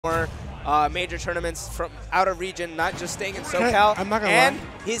more major tournaments from out of region, not just staying in SoCal. I'm not gonna and lie.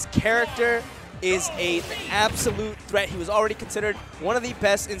 His character is an absolute threat. He was already considered one of the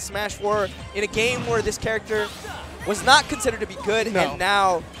best in Smash 4 in a game where this character was not considered to be good, and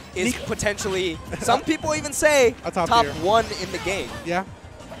now is potentially, some people even say, a top top tier. 1 in the game. Yeah.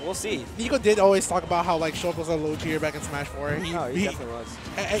 We'll see. Nicko did always talk about how like Shulk was a low tier back in Smash 4. He definitely was.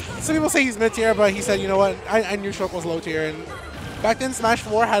 Some people say he's mid tier, but he said, you know what, I knew Shulk was low tier. And back then, Smash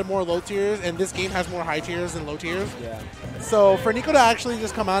 4 had more low tiers, and this game has more high tiers than low tiers. Yeah. So for Nicko to actually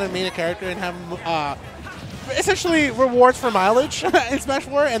just come out and main a character and have essentially rewards for mileage in Smash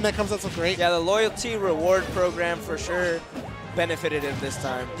 4, and that comes out so great. Yeah, the loyalty reward program for sure benefited him this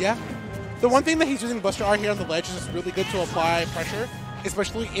time. Yeah. The one thing that he's using Buster R here on the ledge is really good to apply pressure,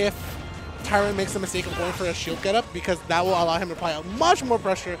 especially if Tyrant makes the mistake of going for a shield getup, because that will allow him to apply much more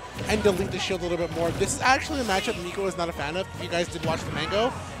pressure and delete the shield a little bit more. This is actually a matchup Nicko is not a fan of. If you guys did watch the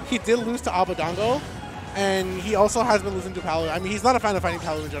Mango, he did lose to Abadongo, and he also has been losing to Palu. I mean, he's not a fan of fighting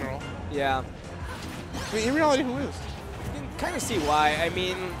Palu in general. Yeah. I mean, in reality, who is? You can kind of see why. I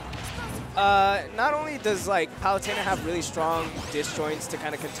mean, not only does like Palutena have really strong disjoints to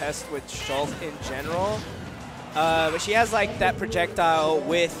kind of contest with Shulk in general, but she has like that projectile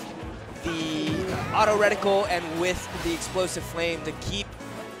with the auto reticle and with the explosive flame to keep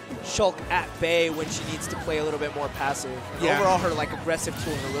Shulk at bay when she needs to play a little bit more passive. And overall, her like aggressive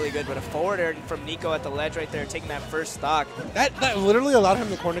tools are really good, but a forward air from Nicko at the ledge right there, taking that first stock. That literally allowed him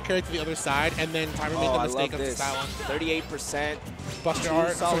to corner carry to the other side, and then Tyrant made the mistake of this. that one. 38%. Buster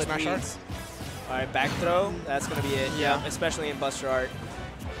art, solid smash art. All right, back throw. That's going to be it. Yeah, especially in Buster art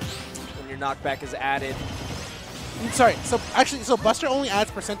when your knockback is added. Sorry, so actually, Buster only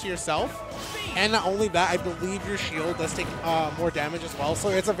adds % to yourself, and not only that, I believe your shield does take more damage as well. So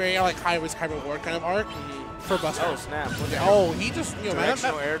it's a very like high risk, high reward kind of arc for Buster. Oh snap! Oh, he just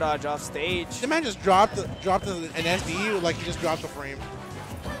directional air dodge off stage. The man just dropped an SD like he just dropped the frame.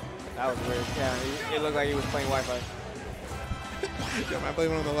 That was weird. Yeah, it looked like he was playing Wi-Fi. Yeah, man,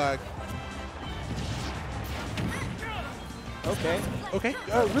 blaming on the lag. Okay. Okay.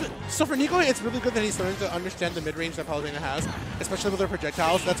 So for Nicko, it's really good that he's starting to understand the mid-range that Palutena has, especially with her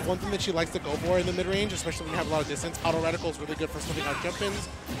projectiles. That's one thing that she likes to go for in the mid-range, especially when you have a lot of distance. Auto reticle is really good for slipping out jump-ins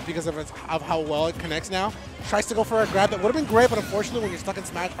because of how well it connects now. Tries to go for a grab that would have been great, but unfortunately when you're stuck in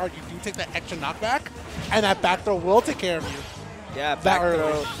Smash Art, you do take that extra knockback, and that back throw will take care of you. Yeah, back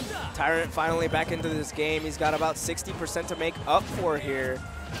throw. Tyrant finally back into this game. He's got about 60% to make up for here.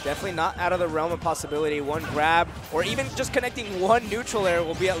 Definitely not out of the realm of possibility. One grab, or even just connecting one neutral air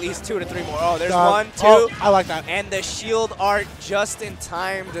will be at least 2 to 3 more. Oh, there's 1, 2. Oh, I like that. And the shield art just in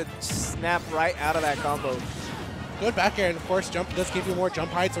time to snap right out of that combo. Good back air, and of course, jump does give you more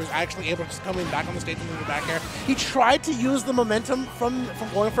jump height, so he's actually able to just come in back on the stage and move the back air. He tried to use the momentum from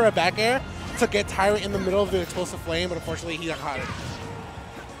going for a back air to get Tyrant in the middle of the explosive flame, but unfortunately he got caught it.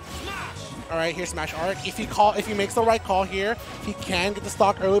 All right, here's Smash Art. If he makes the right call here, he can get the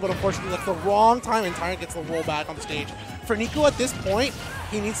stock early, but unfortunately that's the wrong time, and Tyrant gets the roll back on the stage. For Nicko at this point,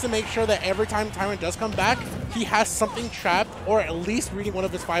 he needs to make sure that every time Tyrant does come back, he has something trapped, or at least reading one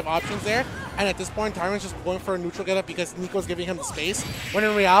of his 5 options there. And at this point, Tyrant's just going for a neutral getup because Nicko's giving him the space, when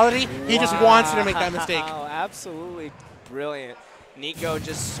in reality, he just wants you to make that mistake. Wow, absolutely brilliant. Nicko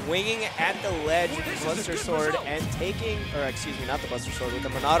just swinging at the ledge with the Buster Sword and taking, or excuse me, not the Buster Sword, with the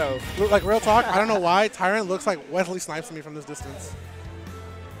Monado. Like, real talk, I don't know why, Tyrant looks like Wesley Snipes to me from this distance.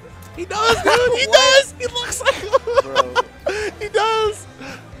 He does, dude! He does! He looks like Bro. He does!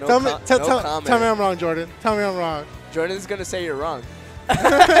 Tell me I'm wrong, Jordan. Tell me I'm wrong. Jordan's going to say you're wrong.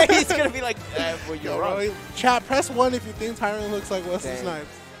 He's going to be like, well, you're wrong. Chat, press 1 if you think Tyrant looks like Wesley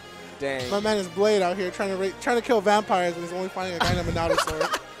Snipes. Dang. My man is Blade out here trying to kill vampires when he's only finding a guy in a Monado sword.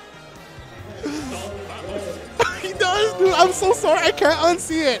 He does, dude. I'm so sorry. I can't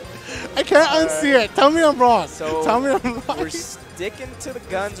unsee it. I can't unsee it. Tell me I'm wrong. So tell me I'm wrong. We're sticking to the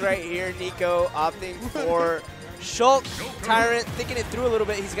guns right here. Nicko opting for Shulk. Tyrant thinking it through a little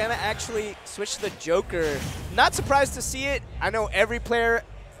bit. He's going to actually switch to the Joker. Not surprised to see it. I know every player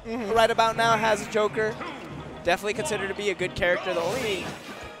right about now has a Joker. Definitely considered to be a good character. The only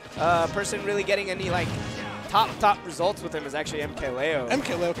person really getting any like top results with him is actually MKLeo.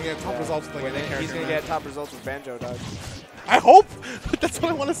 MKLeo can get top results with like he's gonna get top results with Banjo, dog. I hope. That's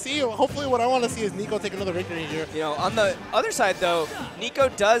what I want to see. Hopefully, what I want to see is Nicko take another victory here. You know, on the other side though, Nicko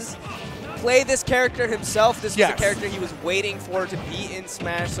does play this character himself. This was Yes. a character he was waiting for to be in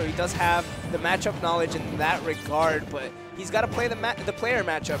Smash, so he does have the matchup knowledge in that regard, but he's got to play the player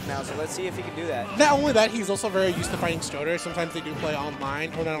matchup now, so let's see if he can do that. Not only that, he's also very used to fighting Stoder. Sometimes they do play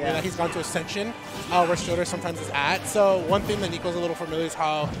online, or not only that, he's gone to Ascension, where Stoder sometimes is at. So one thing that Nicko's a little familiar is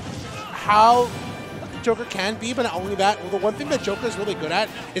how Joker can be, but not only that, the one thing that Joker is really good at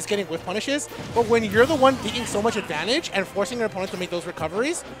is getting whiff punishes. But when you're the one taking so much advantage and forcing your opponent to make those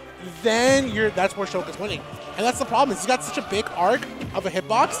recoveries, then that's where Shulk is winning. And that's the problem, is he's got such a big arc of a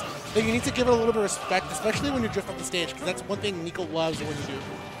hitbox that you need to give it a little bit of respect, especially when you drift off the stage, because that's one thing Nicko loves when you do.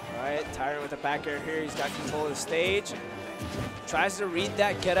 All right, Tyrant with the back air here. He's got control of the stage. Tries to read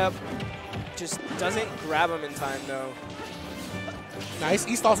that get up. Just doesn't grab him in time, though. Nice.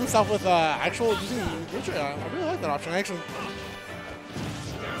 He stalls himself with actual using neutral. I really like that option.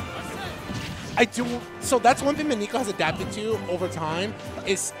 I do. So that's one thing that Nicko has adapted to over time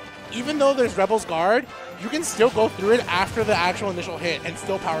is even though there's Rebel's Guard, you can still go through it after the actual initial hit and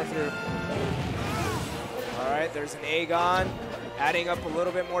still power through. All right, there's an Aegon, adding up a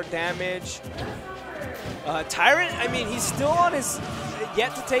little bit more damage. Tyrant, I mean, he's still on his,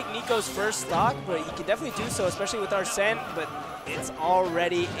 yet to take Nicko's first stock, but he can definitely do so, especially with Arsene, but it's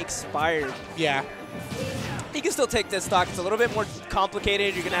already expired. Yeah. He can still take this stock. It's a little bit more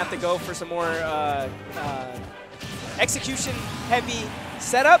complicated. You're going to have to go for some more execution-heavy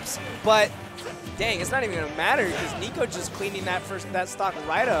setups, but dang, it's not even going to matter because Nicko just cleaning that stock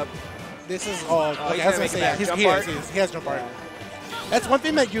right up. This is, okay, I was going to say, yeah, he has jump art. That's one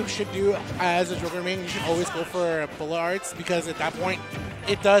thing that you should do as a Joker main. You should always go for bullet arts because at that point,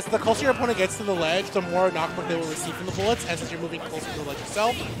 it does, the closer your opponent gets to the ledge, the more knockback they will receive from the bullets, and since you're moving closer to the ledge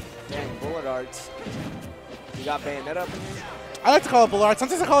yourself. Dang, bullet arts. You got Bayonetta up in here? I like to call it bullet arts.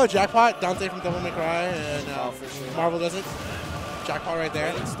 Sometimes I call it jackpot. Dante from Devil May Cry, and for sure. Marvel does it. Jackpot right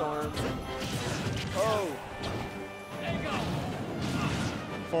there. Storm. Oh.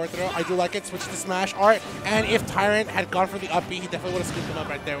 Forward throw. I do like it. Switch to smash art. And if Tyrant had gone for the up B, he definitely would have scooped him up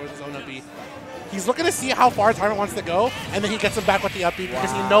right there with his own up B. He's looking to see how far Tyrant wants to go, and then he gets him back with the up B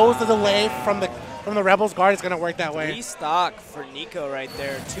because he knows the delay from the Rebel's Guard is going to work that way. 3 stock for Nicko right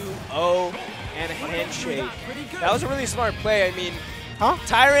there. 2-0 and a handshake. That was a really smart play. I mean,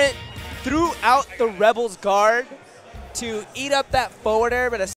 Tyrant threw out the Rebel's Guard to eat up that forward air, but